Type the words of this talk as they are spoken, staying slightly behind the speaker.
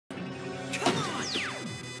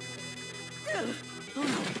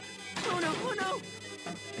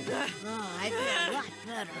Oh, I feel a lot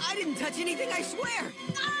better. I didn't touch anything, I swear!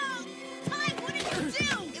 Oh! Ty, what did you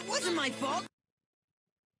do? It wasn't my fault!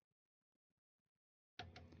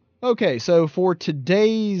 Okay, so for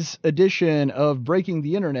today's edition of Breaking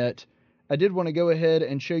the Internet, I did want to go ahead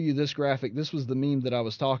and show you this graphic. This was the meme that I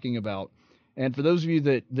was talking about. And for those of you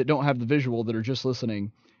that don't have the visual, that are just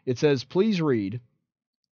listening, it says, please read,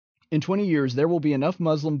 in 20 years, there will be enough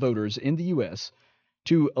Muslim voters in the U.S.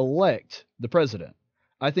 to elect the president.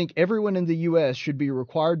 I think everyone in the U.S. should be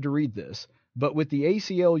required to read this, but with the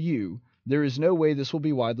ACLU, there is no way this will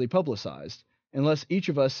be widely publicized, unless each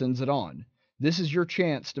of us sends it on. This is your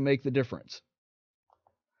chance to make the difference.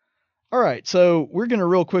 All right, so we're going to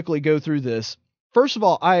real quickly go through this. First of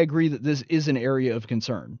all, I agree that this is an area of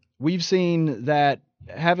concern. We've seen that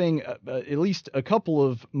having at least a couple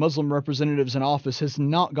of Muslim representatives in office has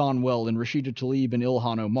not gone well in Rashida Tlaib and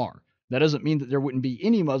Ilhan Omar. That doesn't mean that there wouldn't be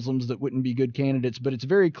any Muslims that wouldn't be good candidates, but it's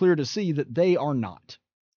very clear to see that they are not.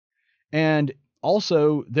 And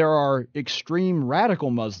also, there are extreme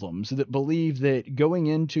radical Muslims that believe that going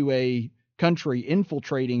into a country,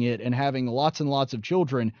 infiltrating it, and having lots and lots of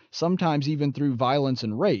children, sometimes even through violence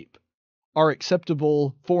and rape, are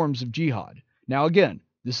acceptable forms of jihad. Now, again,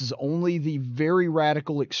 this is only the very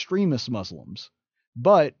radical extremist Muslims,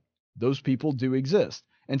 but those people do exist.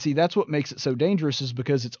 And see, that's what makes it so dangerous, is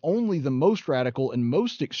because it's only the most radical and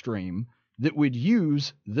most extreme that would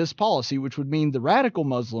use this policy, which would mean the radical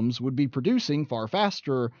Muslims would be producing far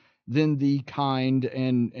faster than the kind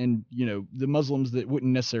and you know, the Muslims that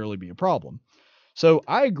wouldn't necessarily be a problem. So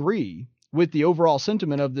I agree with the overall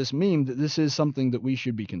sentiment of this meme that this is something that we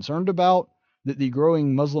should be concerned about, that the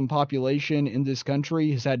growing Muslim population in this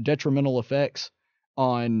country has had detrimental effects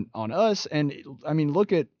on us. And I mean,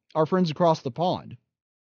 look at our friends across the pond.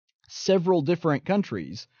 Several different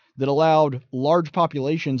countries that allowed large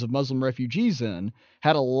populations of Muslim refugees in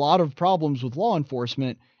had a lot of problems with law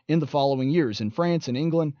enforcement in the following years. In France and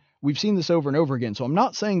England, we've seen this over and over again. So I'm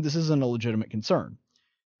not saying this isn't a legitimate concern.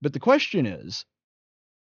 But the question is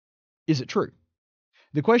it true?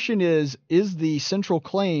 The question is the central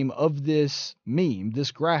claim of this meme,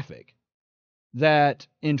 this graphic, that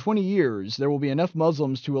in 20 years there will be enough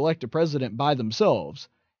Muslims to elect a president by themselves,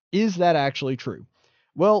 is that actually true?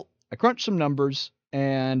 Well, I crunched some numbers,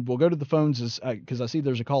 and we'll go to the phones because I see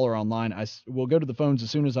there's a caller online. We'll go to the phones as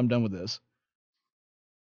soon as I'm done with this.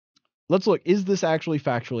 Let's look, is this actually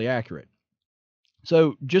factually accurate?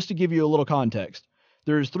 So just to give you a little context,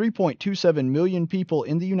 there's 3.27 million people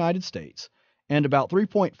in the United States and about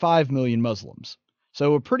 3.5 million Muslims.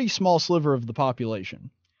 So a pretty small sliver of the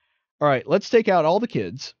population. All right, let's take out all the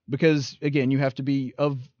kids because, again, you have to be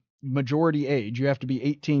of majority age. You have to be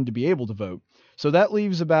 18 to be able to vote. So that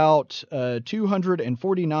leaves about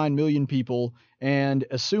 249 million people, and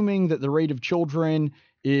assuming that the rate of children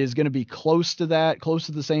is going to be close to that, close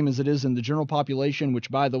to the same as it is in the general population, which,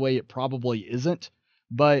 by the way, it probably isn't,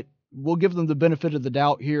 but we'll give them the benefit of the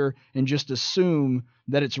doubt here and just assume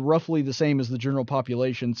that it's roughly the same as the general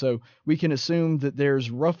population. So we can assume that there's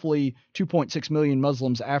roughly 2.6 million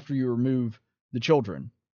Muslims after you remove the children.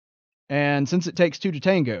 And since it takes two to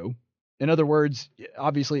tango, in other words,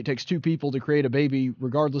 obviously it takes two people to create a baby,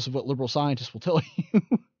 regardless of what liberal scientists will tell you.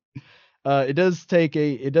 It does take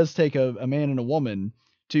a man and a woman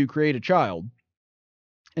to create a child.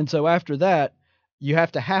 And so after that, you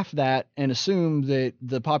have to half that and assume that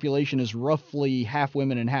the population is roughly half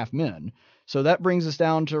women and half men. So that brings us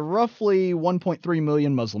down to roughly 1.3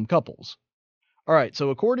 million Muslim couples. All right,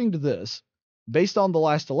 so according to this, based on the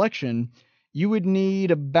last election, you would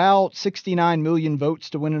need about 69 million votes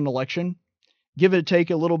to win an election. Give or take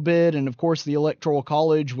a little bit, and of course the Electoral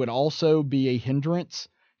College would also be a hindrance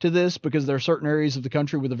to this because there are certain areas of the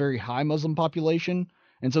country with a very high Muslim population,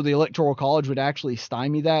 and so the Electoral College would actually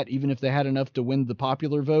stymie that, even if they had enough to win the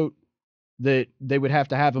popular vote, that they would have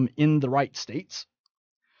to have them in the right states.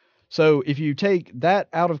 So if you take that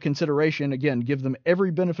out of consideration, again, give them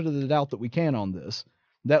every benefit of the doubt that we can on this,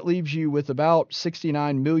 that leaves you with about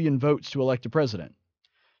 69 million votes to elect a president.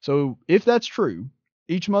 So if that's true,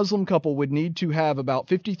 each Muslim couple would need to have about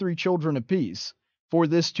 53 children apiece for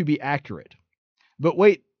this to be accurate. But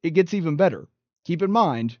wait, it gets even better. Keep in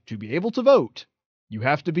mind, to be able to vote, you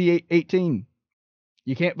have to be 18.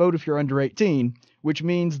 You can't vote if you're under 18, which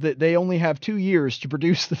means that they only have 2 years to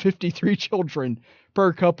produce the 53 children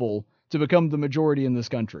per couple to become the majority in this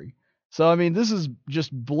country. So, I mean, this is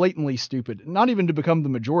just blatantly stupid. Not even to become the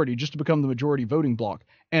majority, just to become the majority voting bloc.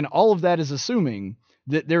 And all of that is assuming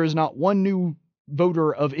that there is not one new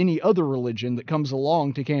voter of any other religion that comes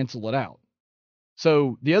along to cancel it out.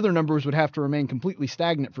 So the other numbers would have to remain completely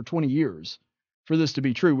stagnant for 20 years for this to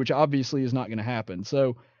be true, which obviously is not going to happen.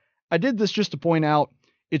 So I did this just to point out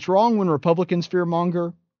it's wrong when Republicans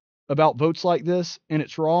fearmonger about votes like this, and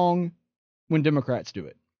it's wrong when Democrats do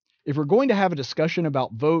it. If we're going to have a discussion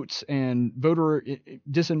about votes and voter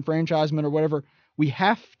disenfranchisement or whatever, we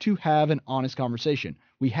have to have an honest conversation.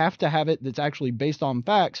 We have to have it that's actually based on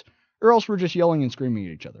facts, or else we're just yelling and screaming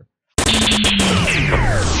at each other.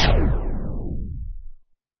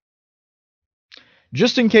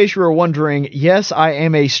 Just in case you were wondering, yes, I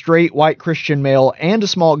am a straight white Christian male and a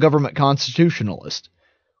small government constitutionalist,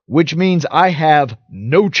 which means I have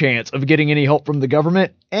no chance of getting any help from the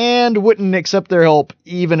government and wouldn't accept their help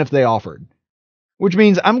even if they offered. Which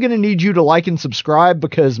means I'm going to need you to like and subscribe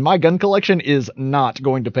because my gun collection is not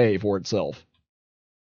going to pay for itself.